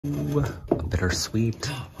Ooh, bittersweet.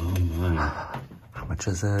 Oh my. How much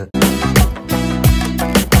is it?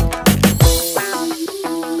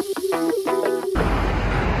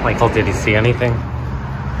 Michael, did you see anything?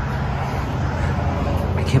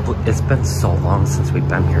 I can't believe it's been so long since we've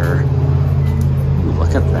been here. Ooh,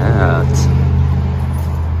 look at that.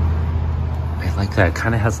 I like that. It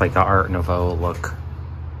kind of has like an Art Nouveau look.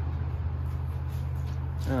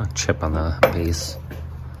 Oh, chip on the base.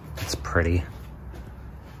 It's pretty.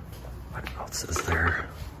 What else is there?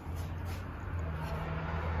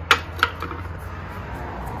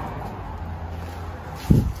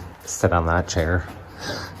 Sit on that chair.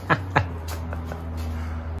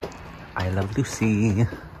 I love Lucy.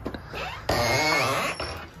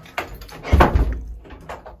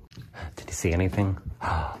 Did you see anything?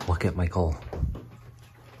 Look at Michael.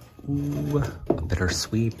 Ooh,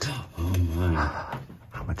 bittersweet. Oh my.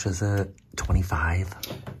 How much is it? 25?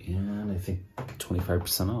 And I think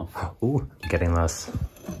 25% off. Ooh, I'm getting this.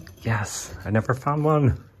 Yes, I never found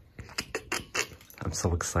one. I'm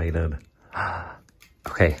so excited.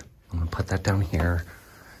 Okay, I'm gonna put that down here.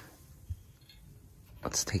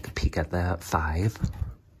 Let's take a peek at that. 5.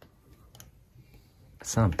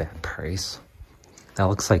 It's not a bad price. That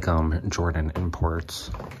looks like Jordan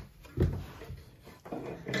Imports.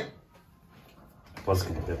 I was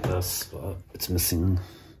gonna get this, but it's missing.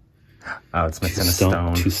 Oh, it's missing a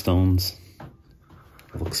stone. 2 stones.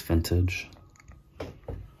 It looks vintage.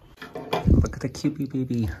 Look at the cutie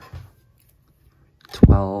baby.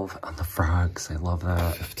 12 on the frogs. I love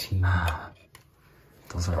that. 15.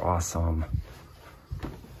 Those are awesome.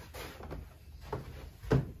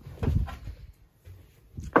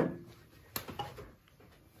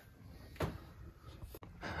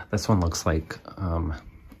 This one looks like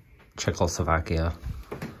Czechoslovakia.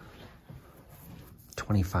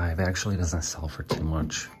 25 actually doesn't sell for too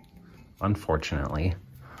much, unfortunately.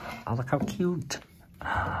 Oh, look how cute.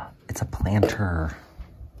 It's a planter.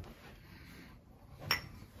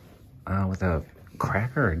 With a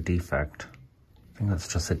crack or a defect. I think that's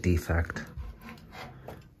just a defect.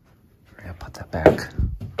 All right, put that back.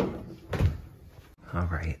 All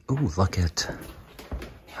right. Ooh, look at.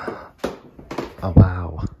 Oh,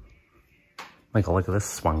 wow. Michael, look at this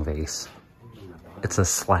swung vase. It's a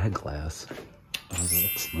slag glass. Oh, that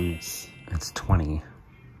looks nice. It's 20.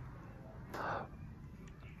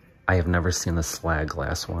 I have never seen the slag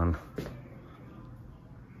glass one.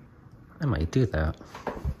 I might do that.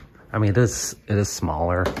 I mean, it is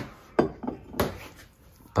smaller,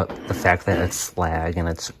 but the fact that it's slag and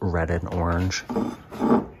it's red and orange,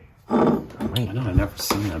 I know, I've never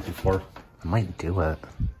seen that before. I might do it.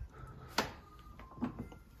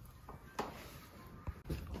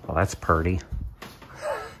 Well, that's pretty.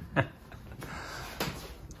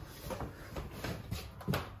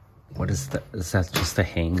 What is that? Is that just to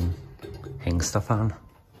hang stuff on?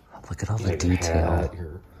 Look at all the detail. Your hat,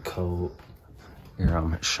 your coat.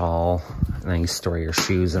 Your shawl, and then you store your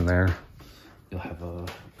shoes in there. You'll have a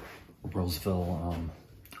Roseville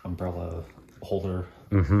umbrella holder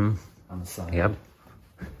on the side. Yep.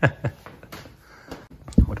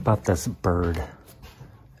 What about this bird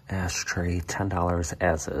ashtray? $10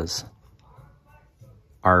 as is.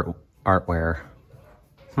 Artware.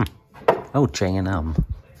 Oh, J&M.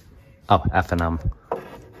 Oh, F&M.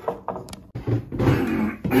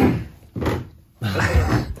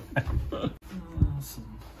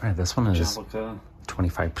 All right, this one is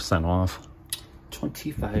 25% off.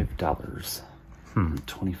 $25.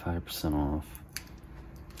 25% off.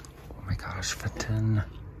 Oh my gosh, Fenton.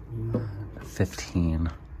 15.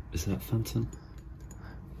 Is that Fenton?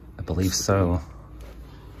 I believe so.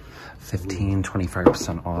 15,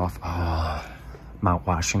 25% off. Oh, Mount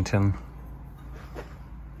Washington.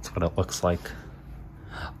 That's what it looks like.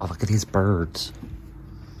 Oh, look at these birds.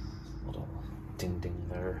 Little ding ding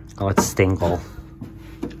there. Oh, it's Stingle.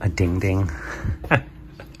 A ding ding.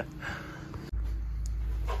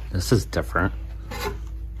 This is different.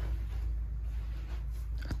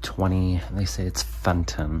 20, they say it's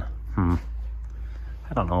Fenton. I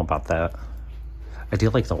don't know about that. I do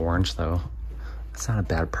like the orange though. It's not a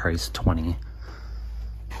bad price, 20.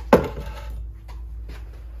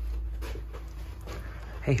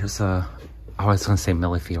 Hey, here's a, oh, I was gonna say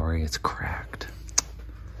Millefiori, it's cracked.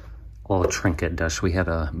 A little trinket dish. We had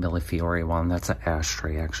a Millefiori one. That's an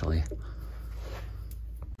ashtray, actually.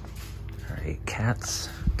 All right, cats.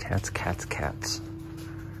 Cats, cats, cats.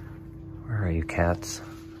 Where are you, cats?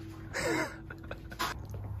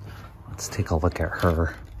 Let's take a look at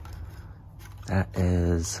her. That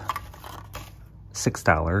is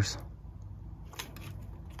 $6.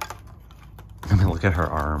 I mean, look at her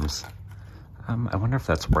arms. I wonder if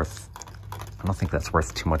that's worth I don't think that's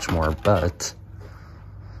worth too much more, but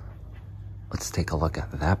let's take a look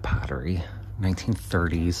at that pottery.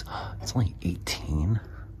 1930s. It's only 18.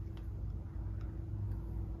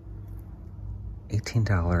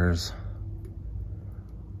 $18.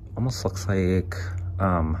 Almost looks like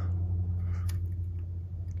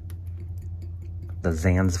the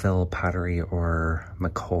Zanesville pottery or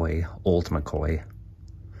McCoy, Old McCoy.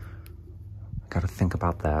 Gotta think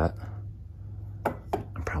about that.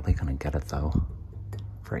 I'm probably gonna get it though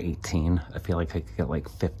for 18. I feel like I could get like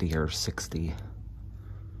 50 or 60.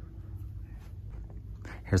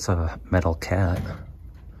 Here's a metal cat.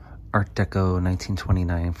 Art Deco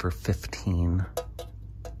 1929 for 15.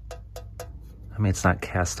 I mean, it's not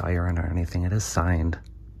cast iron or anything. It is signed.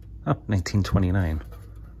 Oh, 1929.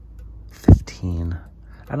 15.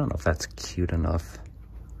 I don't know if that's cute enough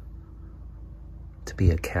to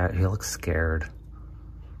be a cat. He looks scared.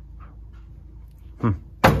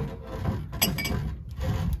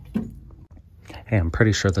 Hey, I'm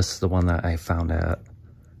pretty sure this is the one that I found at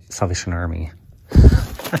Salvation Army.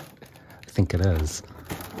 I think it is.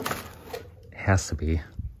 It has to be.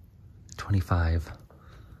 25.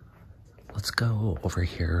 Let's go over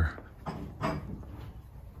here.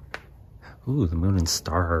 Ooh, the Moon and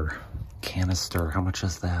Star canister. How much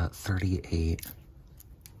is that? 38.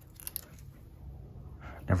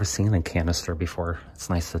 Never seen a canister before. It's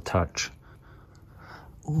nice to touch.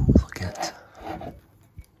 Ooh, look at.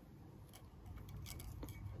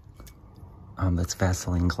 That's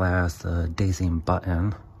Vaseline glass, the Daisy and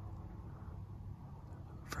Button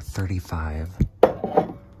for 35.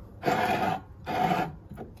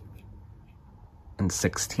 And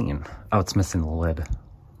 16. Oh, it's missing the lid.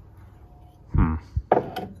 Oh,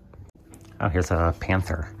 here's a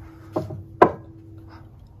panther.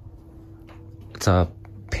 It's a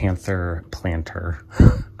panther planter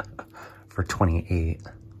for 28.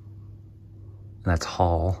 And that's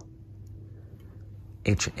Hall.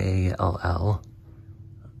 Hall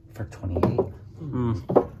for 28. I don't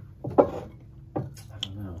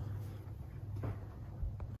know.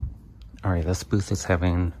 All right, this booth is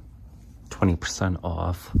having 20%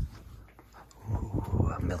 off.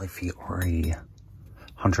 Ooh, Milli Fiore,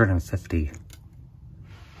 150.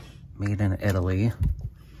 Made in Italy.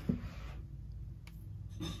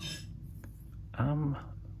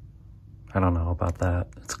 I don't know about that.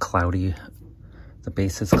 It's cloudy. The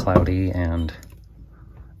base is cloudy, and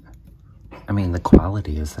I mean, the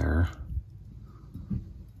quality is there.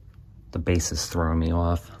 The base is throwing me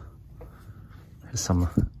off. There's some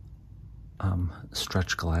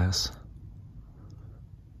stretch glass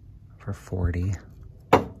for 40.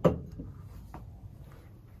 Oh,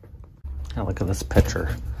 look at this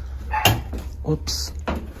picture. Whoops.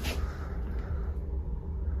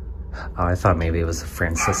 Oh, I thought maybe it was a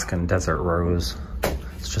Franciscan Desert Rose.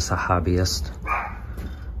 It's just a hobbyist.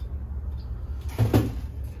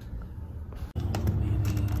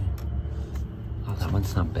 Oh, that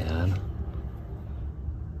one's not bad.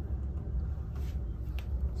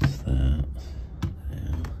 What's that?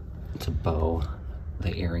 Yeah. It's a bow.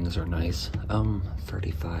 The earrings are nice.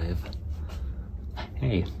 35.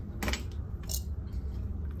 Hey.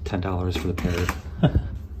 $10 for the pair.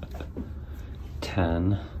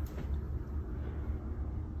 10.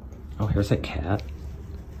 Oh, here's a cat.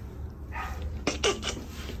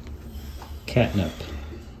 Catnip.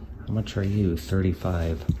 How much are you?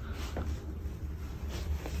 35.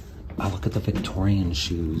 Oh, look at the Victorian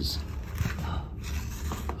shoes.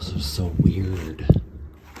 Those are so weird.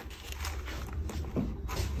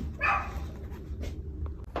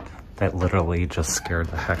 That literally just scared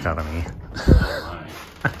the heck out of me.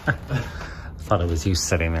 I thought it was you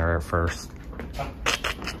sitting there at first.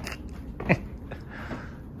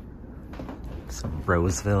 Some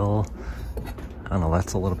Roseville. I don't know,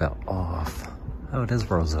 that's a little bit off. Oh, it is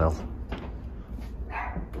Roseville.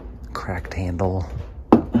 Cracked handle.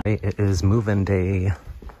 It is move-in day.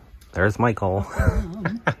 There's Michael.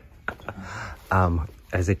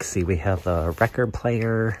 As you can see, we have the record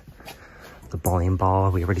player, the bowling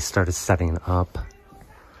ball. We already started setting up.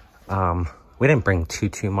 We didn't bring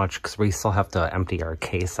too much because we still have to empty our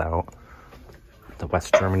case out. The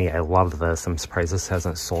West Germany, I love this. I'm surprised this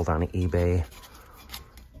hasn't sold on eBay.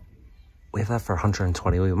 We have that for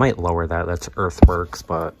 120. We might lower that. That's Earthworks,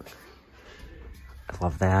 but I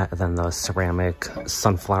love that. And then the ceramic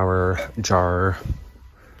sunflower jar.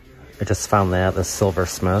 I just found that, the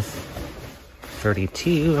Silversmith.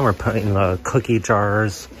 32, and we're putting the cookie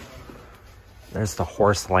jars. There's the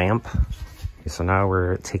horse lamp. Okay, so now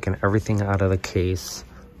we're taking everything out of the case,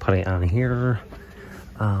 putting it on here.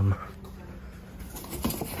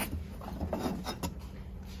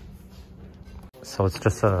 So So it's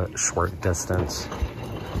just a short distance.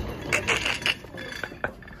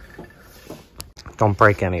 Don't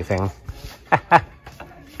break anything.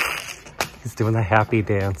 He's doing the happy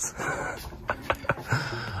dance.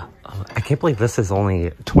 I can't believe this is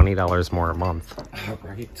only $20 more a month.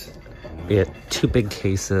 Right. We had 2 big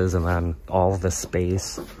cases and then all the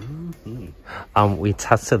space. We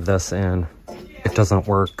tested this and it doesn't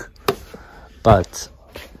work, but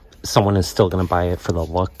someone is still going to buy it for the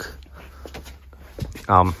look.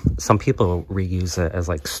 Some people reuse it as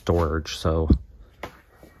like storage, so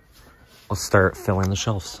I'll start filling the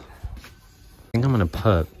shelves. I think I'm going to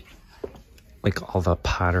put like all the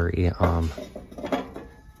pottery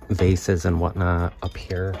vases and whatnot up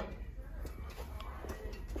here,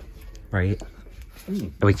 right?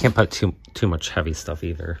 And we can't put too much heavy stuff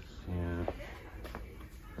either. Yeah.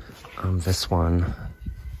 This one.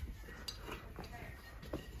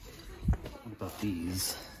 What about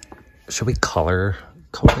these? Should we color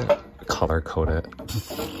code it? Color code it.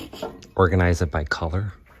 Organize it by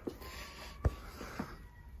color.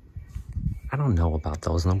 I don't know about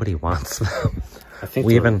those. Nobody wants them. I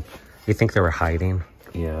think you think they were hiding?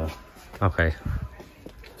 Yeah. Okay.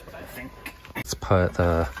 That's what I think. Let's put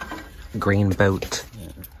the green boat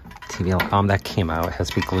TV. That came out. It has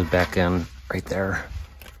to be glued back in right there.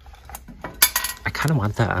 I kind of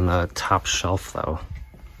want that on the top shelf though.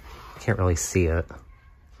 Can't really see it.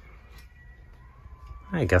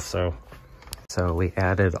 I guess so. So we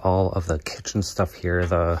added all of the kitchen stuff here.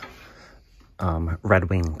 The Red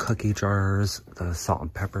Wing cookie jars, the salt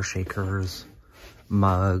and pepper shakers,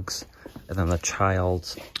 mugs, and then the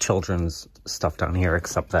children's stuff down here,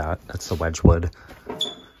 except that it's the Wedgwood.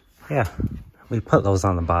 Yeah, we put those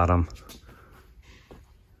on the bottom.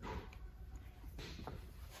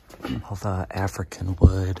 All the African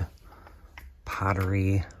wood,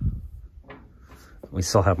 pottery. We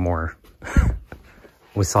still have more.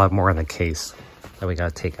 We still have more in the case that we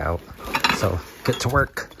gotta take out. So get to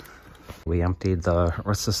work. We emptied the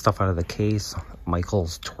rest of the stuff out of the case.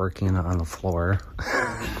 Michael's twerking on the floor.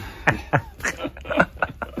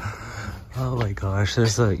 Oh my gosh,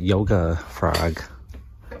 there's a yoga frog.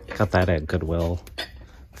 Got that at Goodwill.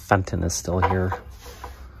 Fenton is still here.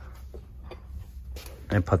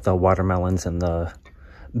 I put the watermelons in the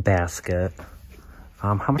basket.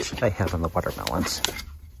 How much did I have in the watermelons?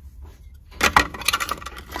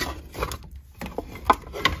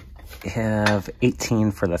 I have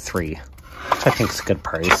 18 for the 3, which I think is a good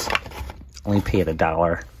price. Only paid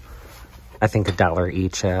 $1. I think $1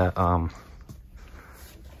 each at the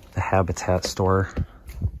Habitat store.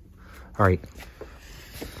 All right,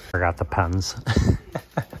 forgot the pens.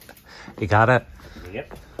 You got it?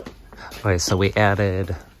 Yep. Okay, so we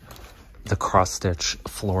added the cross-stitch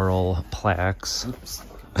floral plaques. Oops.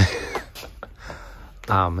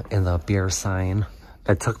 In the beer sign.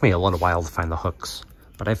 It took me a little while to find the hooks,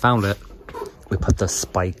 but I found it. We put the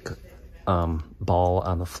spike ball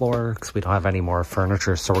on the floor because we don't have any more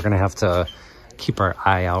furniture, so we're gonna have to keep our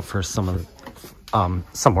eye out for some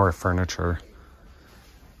more furniture.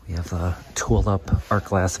 We have the tulip art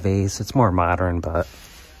glass vase. It's more modern, but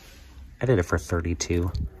I did it for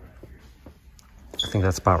 $32. I think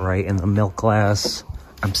that's about right. And the milk glass,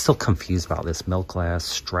 I'm still confused about this milk glass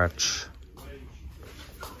stretch.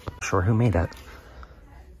 Not sure who made it.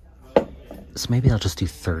 So maybe I'll just do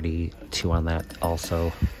 32 on that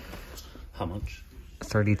also. How much?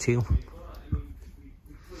 32.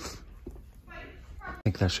 I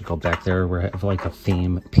think that should go back there where I have like a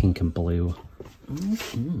theme, pink and blue.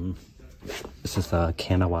 This is the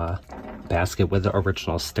Kanawa basket with the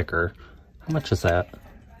original sticker. How much is that?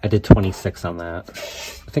 I did 26 on that.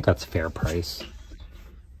 I think that's a fair price.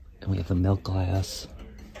 And we have the milk glass.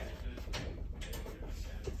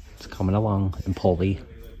 It's coming along in Polly.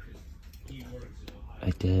 I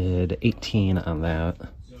did 18 on that.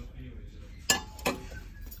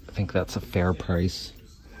 I think that's a fair price.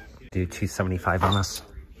 Do $275 on us.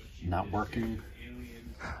 Not working.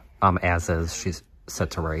 As is, she's set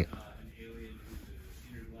to write.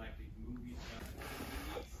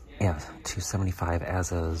 Yeah, $275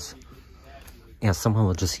 as is. Yeah, someone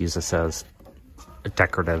will just use this as a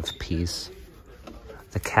decorative piece.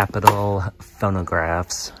 The Capitol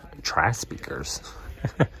phonographs, trash speakers.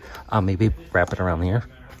 Maybe wrap it around here,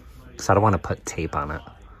 because I don't want to put tape on it.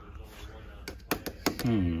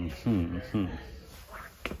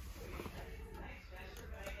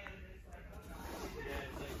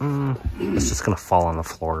 It's just gonna fall on the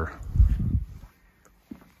floor.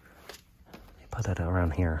 Put it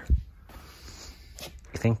around here.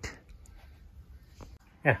 You think?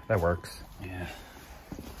 Yeah, that works. Yeah.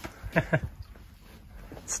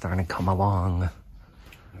 It's starting to come along.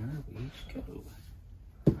 Here we go.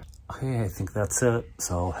 Okay, I think that's it.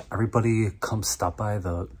 So everybody come stop by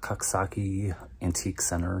the Kaksaki Antique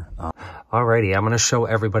Center. Alrighty, I'm going to show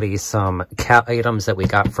everybody some cat items that we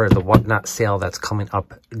got for the Whatnot sale that's coming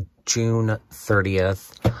up June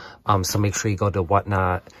 30th. So make sure you go to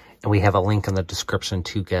Whatnot, and we have a link in the description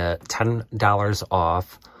to get $10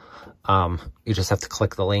 off. You just have to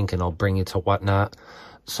click the link and it'll bring you to Whatnot.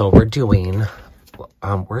 So we're doing,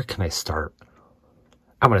 where can I start?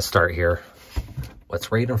 I'm going to start here. What's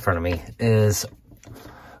right in front of me is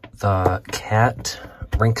the cat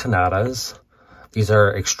rinconadas. These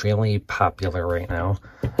are extremely popular right now.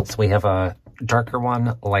 So we have a darker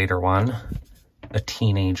one, lighter one, a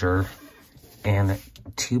teenager, and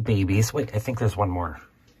 2 babies. Wait, I think there's one more.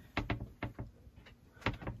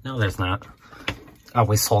 No, there's not. Oh,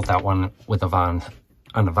 we sold that one with on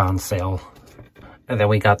a Von sale. And then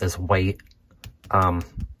we got this white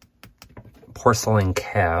porcelain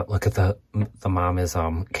cat. Look at the mom is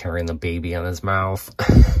carrying the baby in his mouth.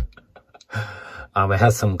 It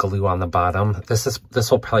has some glue on the bottom. This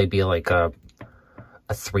will probably be like a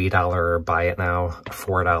 $3 buy it now,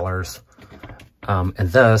 $4. And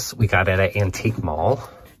this we got at an antique mall.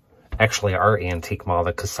 Actually, our antique mall,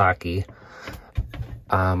 the Kasaki.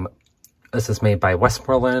 This is made by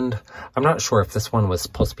Westmoreland. I'm not sure if this one was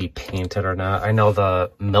supposed to be painted or not. I know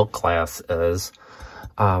the milk glass is.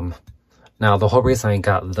 Now, the whole reason I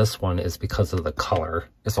got this one is because of the color.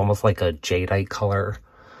 It's almost like a jadeite color.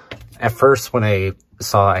 At first, when I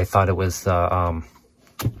saw it, I thought it was the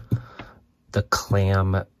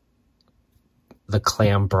clam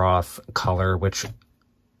broth color, which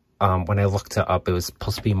when I looked it up, it was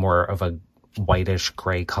supposed to be more of a whitish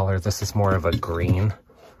gray color. This is more of a green.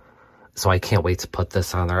 So I can't wait to put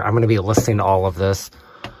this on there. I'm going to be listing all of this.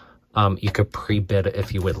 You could pre-bid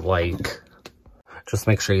if you would like. Just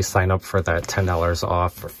make sure you sign up for that $10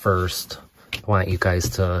 off first. I want you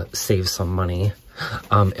guys to save some money.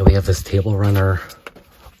 And we have this table runner.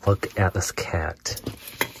 Look at this cat.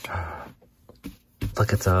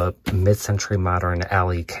 Look, it's a mid-century modern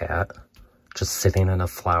alley cat. Just sitting in the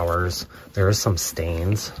flowers. There are some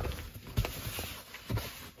stains.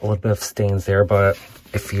 A little bit of stains there, but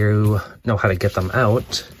if you know how to get them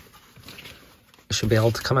out, it should be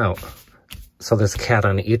able to come out. So there's a cat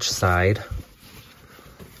on each side.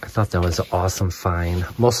 I thought that was an awesome find.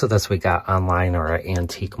 Most of this we got online or at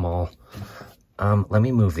Antique Mall. Let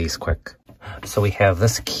me move these quick. So we have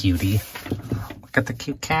this cutie. Look at the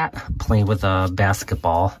cute cat playing with a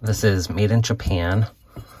basketball. This is made in Japan.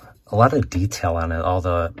 A lot of detail on it, all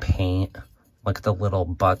the paint. Look at the little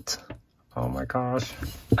butt. Oh my gosh.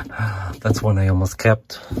 That's one I almost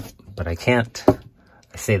kept, but I can't.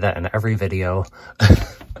 I say that in every video.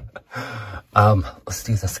 Let's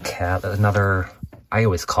do this cat. Another, I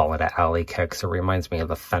always call it an alley cat because it reminds me of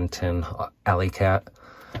the Fenton alley cat.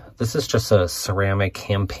 This is just a ceramic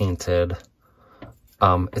hand-painted.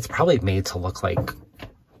 It's probably made to look like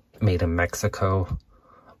made in Mexico.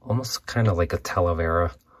 Almost kind of like a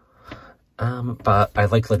Talavera. But I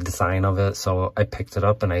like the design of it, so I picked it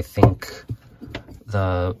up, and I think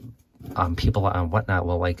the people on Whatnot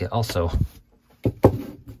will like it also.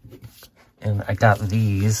 And I got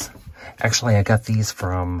these. Actually, I got these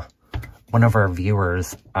from one of our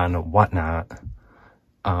viewers on Whatnot.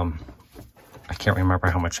 I can't remember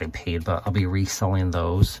how much I paid, but I'll be reselling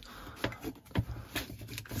those.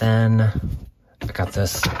 Then I got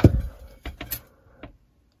this.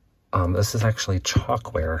 This is actually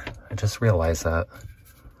chalkware. I just realized that.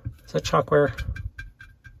 Is it chalkware?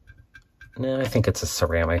 No, I think it's a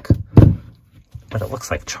ceramic. But it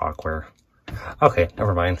looks like chalkware. Okay,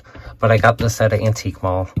 never mind. But I got this at an antique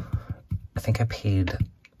mall. I think I paid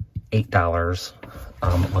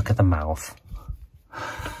 $8. Look at the mouth.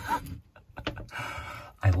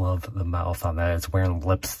 I love the mouth on that. It's wearing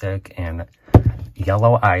lipstick and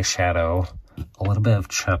yellow eyeshadow. A little bit of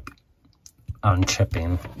chipping.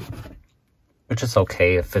 Which is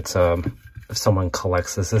okay if it's if someone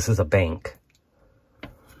collects this. This is a bank.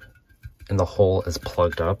 And the hole is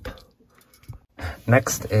plugged up.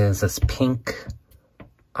 Next is this pink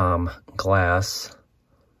glass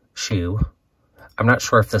shoe. I'm not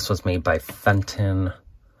sure if this was made by Fenton.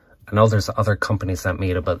 I know there's other companies that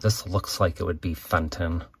made it, but this looks like it would be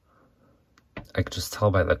Fenton. I could just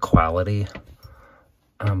tell by the quality.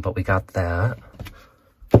 But we got that.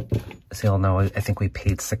 So you'll know, I think we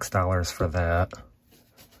paid $6 for that.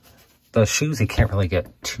 The shoes, you can't really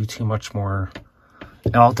get too much more.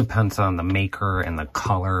 It all depends on the maker and the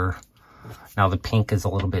color. Now the pink is a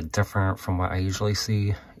little bit different from what I usually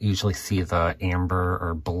see. I usually see the amber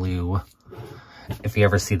or blue. If you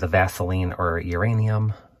ever see the Vaseline or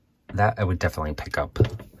uranium, that I would definitely pick up.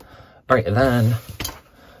 All right, and then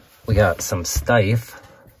We got some Stife.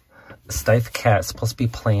 Stife cat supposed to be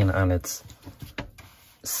playing on its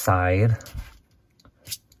side.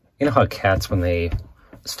 You know how cats, when they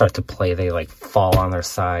start to play, they like fall on their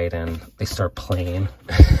side and they start playing.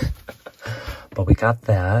 But we got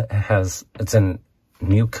that. It's in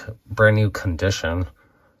brand new condition.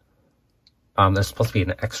 There's supposed to be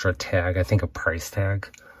an extra tag, I think a price tag.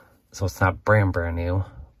 So it's not brand new,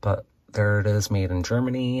 but there it is, made in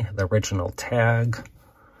Germany, the original tag.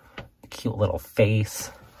 Cute little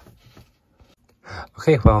face.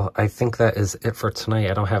 Okay, well, I think that is it for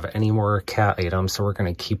tonight. I don't have any more cat items, so we're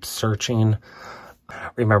going to keep searching.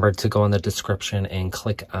 Remember to go in the description and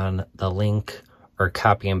click on the link or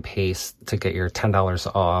copy and paste to get your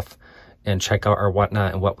 $10 off and check out our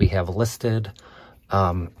whatnot and what we have listed.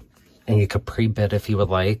 And you could pre-bid if you would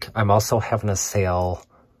like. I'm also having a sale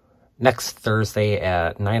next Thursday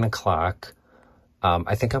at 9 o'clock.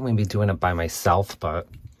 I think I'm going to be doing it by myself, but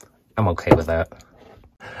I'm okay with that.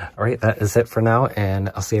 All right, that is it for now,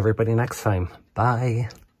 and I'll see everybody next time. Bye.